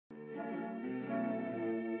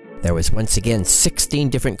There was once again 16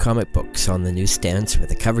 different comic books on the newsstands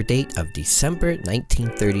with a cover date of December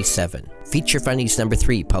 1937. Feature Funnies number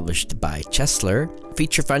 3, published by Chesler.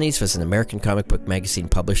 Feature Funnies was an American comic book magazine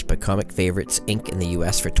published by Comic Favorites Inc. in the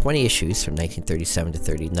US for 20 issues from 1937 to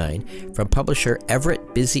 39 from publisher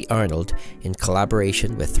Everett Busy Arnold in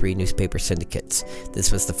collaboration with 3 newspaper syndicates.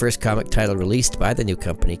 This was the first comic title released by the new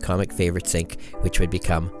company Comic Favorites Inc., which would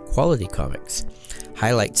become Quality Comics.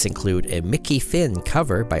 Highlights include a Mickey Finn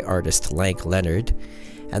cover by artist Lank Leonard,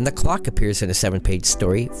 and The Clock appears in a 7-page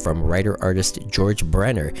story from writer-artist George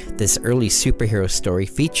Brenner. This early superhero story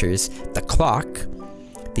features The Clock,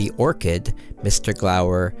 the Orchid, Mr.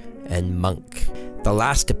 Glower, and Monk. The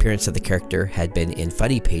last appearance of the character had been in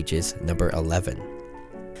Funny Pages number 11.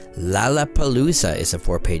 Lollapalooza is a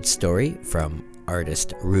 4-page story from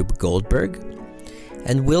artist Rube Goldberg.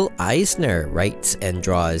 And Will Eisner writes and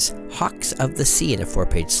draws Hawks of the Sea in a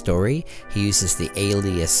 4-page story. He uses the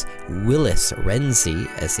alias Willis Renzi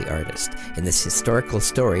as the artist in this historical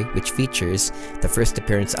story, which features the first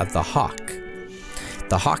appearance of the Hawk.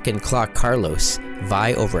 The Hawk and Claw Carlos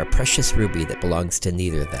vie over a precious ruby that belongs to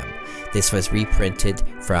neither of them. This was reprinted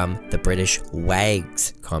from the British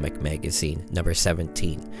Wags comic magazine, number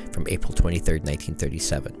 17, from April 23,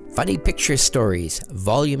 1937. Funny Picture Stories,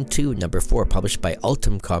 Volume 2, number 4, published by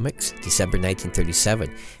Ultim Comics, December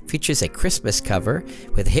 1937, features a Christmas cover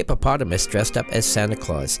with a hippopotamus dressed up as Santa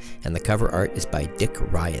Claus, and the cover art is by Dick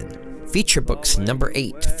Ryan. Feature Books number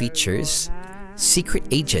 8 features Secret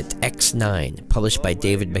Agent X9, published by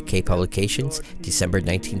David McKay Publications, December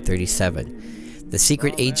 1937. The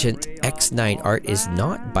Secret Agent X9 art is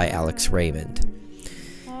not by Alex Raymond.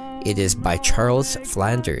 It is by Charles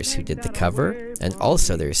Flanders, who did the cover, and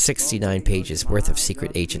also there's 69 pages worth of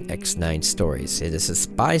Secret Agent X9 stories. It is a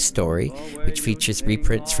spy story which features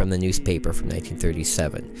reprints from the newspaper from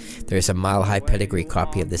 1937. There is a mile-high pedigree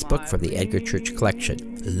copy of this book from the Edgar Church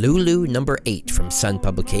collection. Lulu number 8 from Sun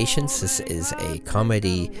Publications. This is a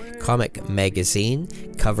comedy comic magazine,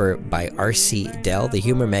 cover by R.C. Dell. The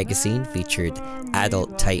humor magazine featured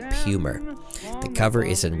adult-type humor. The cover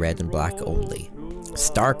is in red and black only.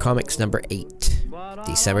 Star Comics number 8,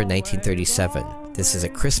 December 1937. This is a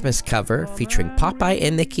Christmas cover featuring Popeye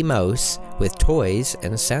and Mickey Mouse with toys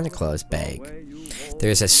and a Santa Claus bag. There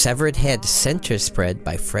is a severed head center spread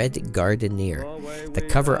by Fred Gardenier. The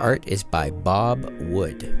cover art is by Bob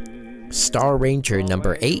Wood. Star Ranger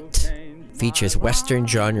number 8 features Western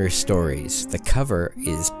genre stories. The cover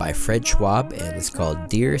is by Fred Schwab and is called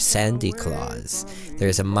Dear Sandy Claus. There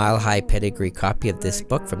is a mile-high pedigree copy of this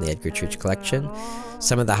book from the Edgar Church collection.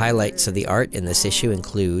 Some of the highlights of the art in this issue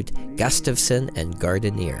include Gustafson and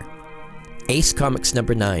Gardenier. Ace Comics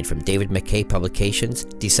number 9 from David McKay Publications,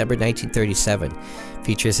 December 1937,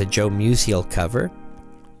 features a Joe Musial cover.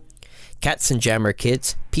 Cats and Jammer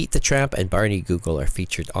Kids, Pete the Tramp, and Barney Google are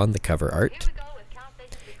featured on the cover art.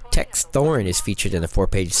 Tex Thorne is featured in a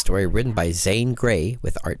 4-page story written by Zane Grey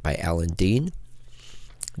with art by Alan Dean.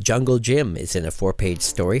 Jungle Jim is in a 4-page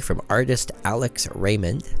story from artist Alex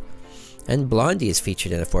Raymond. And Blondie is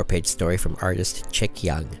featured in a 4-page story from artist Chick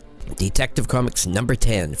Young. Detective Comics number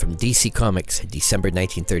 10 from DC Comics, December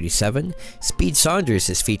 1937. Speed Saunders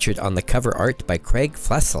is featured on the cover art by Craig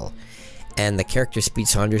Flessel. And the character Speed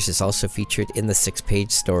Saunders is also featured in the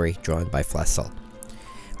 6-page story drawn by Flessel.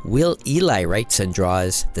 Will Eli writes and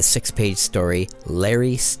draws the 6-page story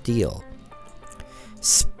Larry Steele.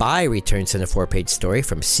 Spy returns in a 4-page story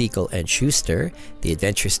from Siegel and Schuster, the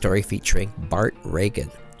adventure story featuring Bart Reagan.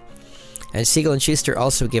 And Siegel and Schuster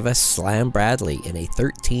also give us Slam Bradley in a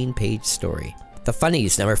 13-page story. The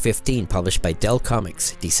Funnies number 15, published by Dell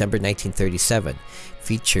Comics, December 1937,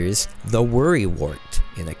 features The Worrywart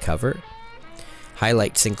in a cover.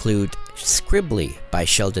 Highlights include Scribbly by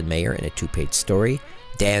Sheldon Mayer in a 2-page story,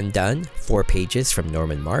 Dan Dunn, 4 pages from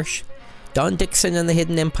Norman Marsh, Don Dixon and the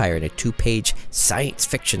Hidden Empire in a 2-page science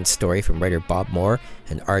fiction story from writer Bob Moore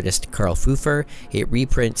and artist Carl Pfeiffer. It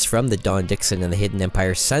reprints from the Don Dixon and the Hidden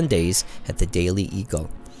Empire Sundays at the Daily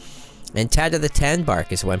Eagle. And Tad of the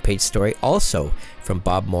Tanbark is a 1-page story also from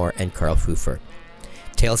Bob Moore and Carl Pfeiffer.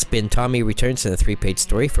 Tailspin Tommy returns in a 3-page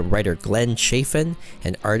story from writer Glenn Chafin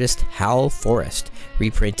and artist Hal Forrest,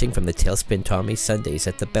 reprinting from the Tailspin Tommy Sundays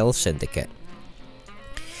at the Bell Syndicate.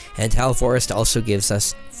 And Hal Forrest also gives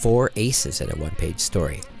us 4 Aces in a 1-page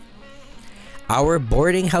story. Our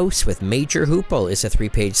Boarding House with Major Hoople is a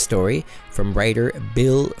 3-page story from writer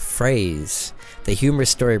Bill Fraze. The humor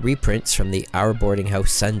story reprints from the Our Boarding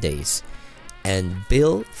House Sundays. And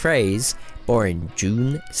Bill Fraze born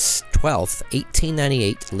June 12,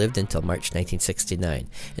 1898, lived until March 1969.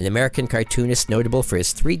 An American cartoonist notable for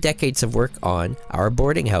his 3 decades of work on Our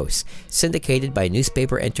Boarding House, syndicated by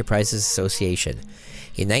Newspaper Enterprises Association.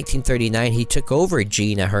 In 1939, he took over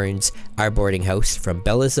Gene Ahern's Our Boarding House from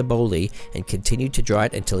Bella Zaboli and continued to draw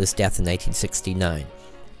it until his death in 1969.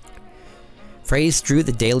 Fraze drew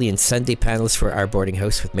the daily and Sunday panels for Our Boarding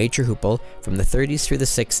House with Major Hoople from the 30s through the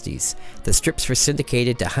 60s. The strips were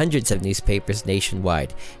syndicated to hundreds of newspapers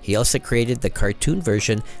nationwide. He also created the cartoon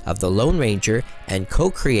version of The Lone Ranger and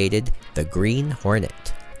co-created The Green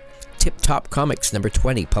Hornet. Tip Top Comics number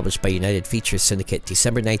 20, published by United Features Syndicate,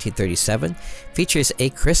 December 1937, features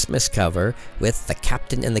a Christmas cover with The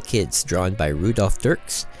Captain and the Kids, drawn by Rudolph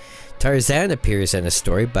Dirks. Tarzan appears in a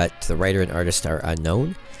story, but the writer and artist are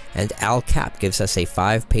unknown. And Al Cap gives us a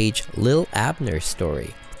 5-page Lil Abner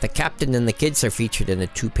story. The Captain and the Kids are featured in a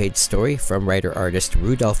 2-page story from writer-artist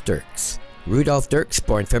Rudolph Dirks. Rudolph Dirks,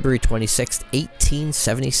 born February 26,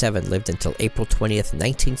 1877, lived until April 20th,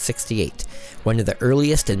 1968. One of the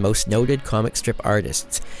earliest and most noted comic strip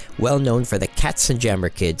artists, well known for the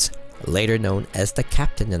Katzenjammer Kids, later known as the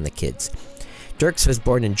Captain and the Kids. Dirks was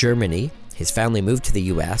born in Germany. His family moved to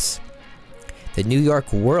the US. The New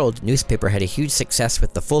York World newspaper had a huge success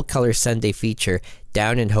with the full-color Sunday feature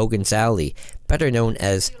Down in Hogan's Alley, better known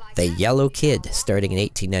as The Yellow Kid, starting in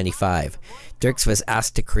 1895. Dirks was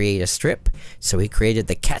asked to create a strip, so he created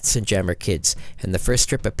the Katzenjammer Kids, and the first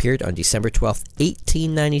strip appeared on December 12,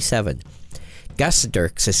 1897. Gus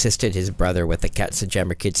Dirks assisted his brother with the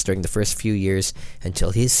Katzenjammer Kids during the first few years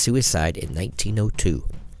until his suicide in 1902.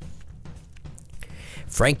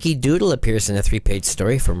 Frankie Doodle appears in a 3-page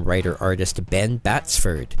story from writer-artist Ben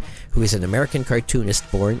Batsford, who is an American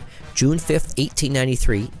cartoonist born June 5,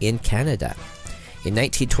 1893, in Canada. In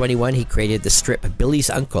 1921, he created the strip Billy's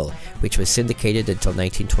Uncle, which was syndicated until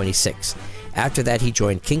 1926. After that, he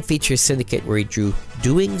joined King Features Syndicate, where he drew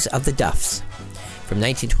Doings of the Duffs. From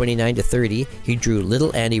 1929 to 30, he drew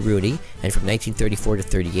Little Annie Rooney, and from 1934 to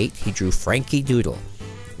 38, he drew Frankie Doodle.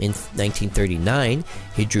 In 1939,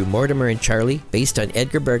 he drew Mortimer and Charlie, based on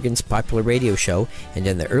Edgar Bergen's popular radio show, and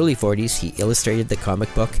in the early 40s, he illustrated the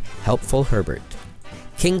comic book Helpful Herbert.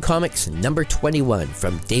 King Comics number 21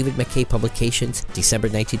 from David McKay Publications, December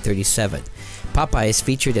 1937. Popeye is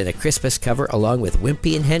featured in a Christmas cover along with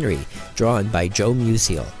Wimpy and Henry, drawn by Joe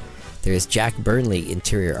Musial. There is Jack Burnley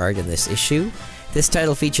interior art in this issue. This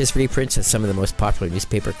title features reprints of some of the most popular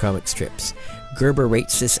newspaper comic strips. Gerber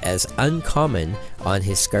rates this as uncommon on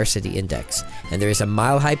his scarcity index, and there is a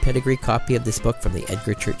mile-high pedigree copy of this book from the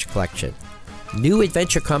Edgar Church collection. New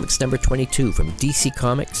Adventure Comics number 22 from DC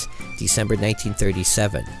Comics, December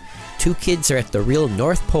 1937. 2 kids are at the real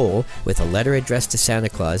North Pole with a letter addressed to Santa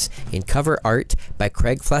Claus in cover art by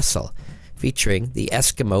Craig Flessel, featuring the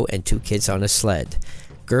Eskimo and 2 kids on a sled.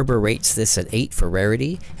 Gerber rates this an 8 for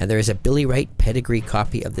rarity, and there is a Billy Wright pedigree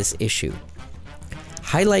copy of this issue.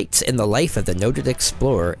 Highlights in the Life of the Noted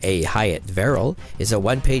Explorer A. Hyatt Verrill is a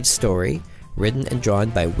 1-page story written and drawn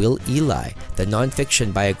by Will Eli. The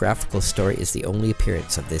non-fiction biographical story is the only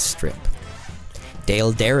appearance of this strip.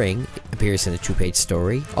 Dale Daring appears in a 2-page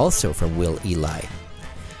story, also from Will Eli.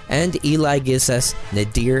 And Eli gives us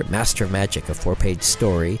Nadir, Master of Magic, a 4-page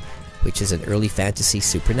story, which is an early fantasy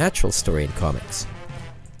supernatural story in comics.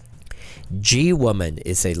 G-Woman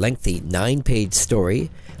is a lengthy 9-page story,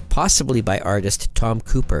 possibly by artist Tom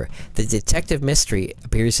Cooper. The detective mystery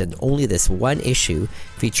appears in only this one issue,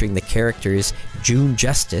 featuring the characters June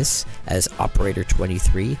Justice as Operator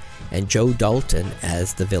 23 and Joe Dalton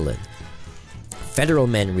as the villain. Federal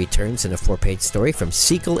Men returns in a 4-page story from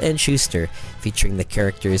Siegel and Schuster, featuring the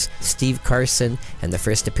characters Steve Carson and the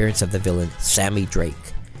first appearance of the villain Sammy Drake.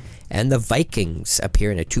 And the Vikings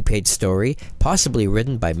appear in a 2-page story, possibly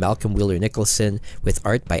written by Malcolm Wheeler Nicholson, with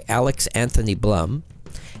art by Alex Anthony Blum.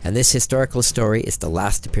 And this historical story is the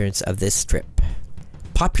last appearance of this strip.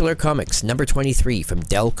 Popular Comics number 23 from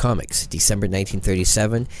Dell Comics, December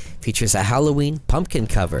 1937, features a Halloween pumpkin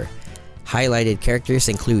cover. Highlighted characters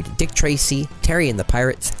include Dick Tracy, Terry and the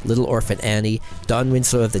Pirates, Little Orphan Annie, Don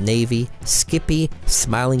Winslow of the Navy, Skippy,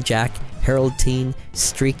 Smiling Jack, Harold Teen,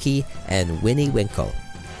 Streaky, and Winnie Winkle.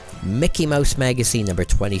 Mickey Mouse Magazine number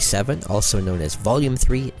 27, also known as Volume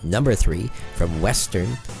 3, Number 3, from Western,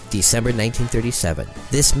 December 1937.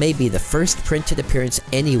 This may be the first printed appearance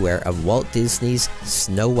anywhere of Walt Disney's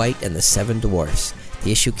Snow White and the Seven Dwarfs.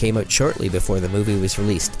 The issue came out shortly before the movie was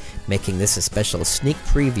released, making this a special sneak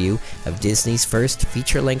preview of Disney's first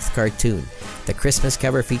feature-length cartoon. The Christmas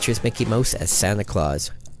cover features Mickey Mouse as Santa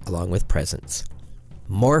Claus, along with presents.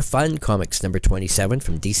 More Fun Comics number 27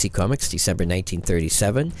 from DC Comics, December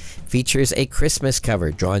 1937, features a Christmas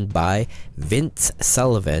cover drawn by Vince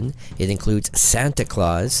Sullivan. It includes Santa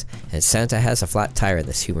Claus, and Santa has a flat tire in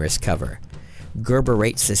this humorous cover. Gerber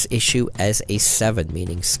rates this issue as a 7,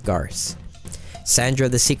 meaning scarce. Sandra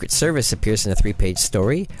the Secret Service appears in a 3-page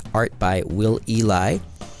story, art by Will Eli.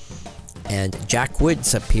 And Jack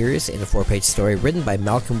Woods appears in a 4-page story written by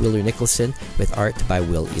Malcolm Wheeler Nicholson with art by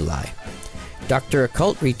Will Eli. Dr.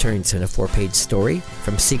 Occult returns in a 4-page story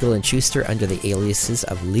from Siegel and Schuster under the aliases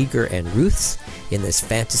of Leaguer and Ruths in this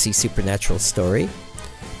fantasy supernatural story.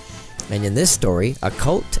 And in this story,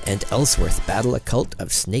 Occult and Ellsworth battle a cult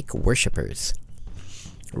of snake worshippers.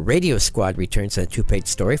 Radio Squad returns in a 2-page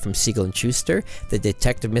story from Siegel and Schuster. The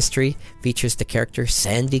detective mystery features the character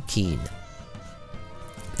Sandy Keene.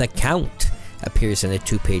 The Count appears in a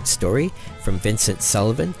 2-page story from Vincent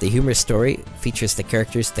Sullivan. The humor story features the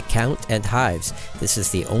characters The Count and Hives. This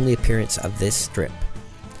is the only appearance of this strip.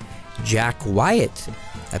 Jack Wyatt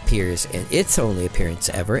appears in its only appearance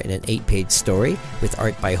ever in an 8-page story with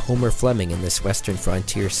art by Homer Fleming in this Western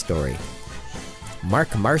Frontier story.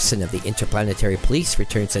 Mark Marson of the Interplanetary Police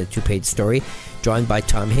returns in a 2-page story drawn by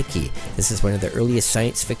Tom Hickey. This is one of the earliest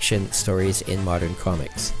science fiction stories in modern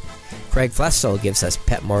comics. Craig Flessel gives us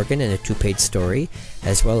Pet Morgan in a 2-page story,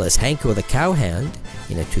 as well as Hanko the Cowhand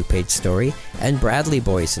in a 2-page story, and Bradley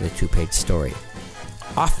Boys in a 2-page story.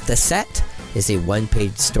 Off the Set is a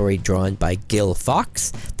 1-page story drawn by Gil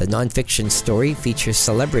Fox. The non-fiction story features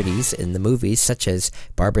celebrities in the movies such as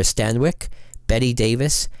Barbara Stanwyck, Betty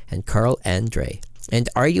Davis, and Carl Andre. And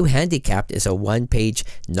Are You Handicapped is a 1-page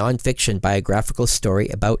non-fiction biographical story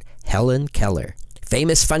about Helen Keller.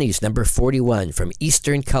 Famous Funnies number 41 from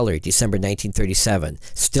Eastern Color, December 1937.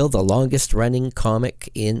 Still the longest running comic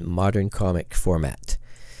in modern comic format.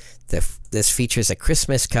 This features a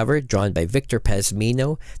Christmas cover drawn by Victor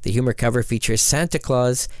Pazmino. The humor cover features Santa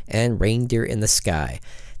Claus and Reindeer in the Sky.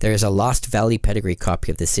 There is a Lost Valley pedigree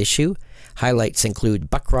copy of this issue. Highlights include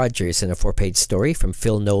Buck Rogers in a 4-page story from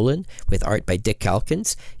Phil Nolan with art by Dick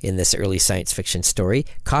Calkins in this early science fiction story.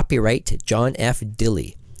 Copyright John F.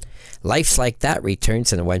 Dilley. Life's Like That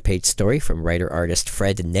returns in a 1-page story from writer-artist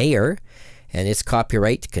Fred Nair, and its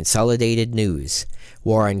copyright Consolidated News.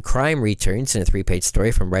 War on Crime returns in a 3-page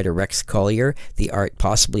story from writer Rex Collier, the art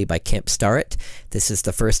possibly by Kemp Starrett. This is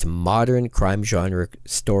the first modern crime genre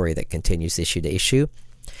story that continues issue to issue.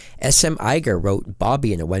 S.M. Iger wrote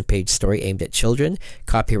Bobby in a 1-page story aimed at children,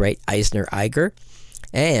 copyright Eisner Iger.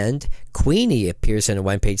 And Queenie appears in a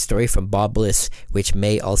 1-page story from Bob Bliss, which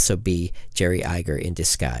may also be Jerry Iger in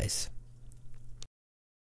disguise.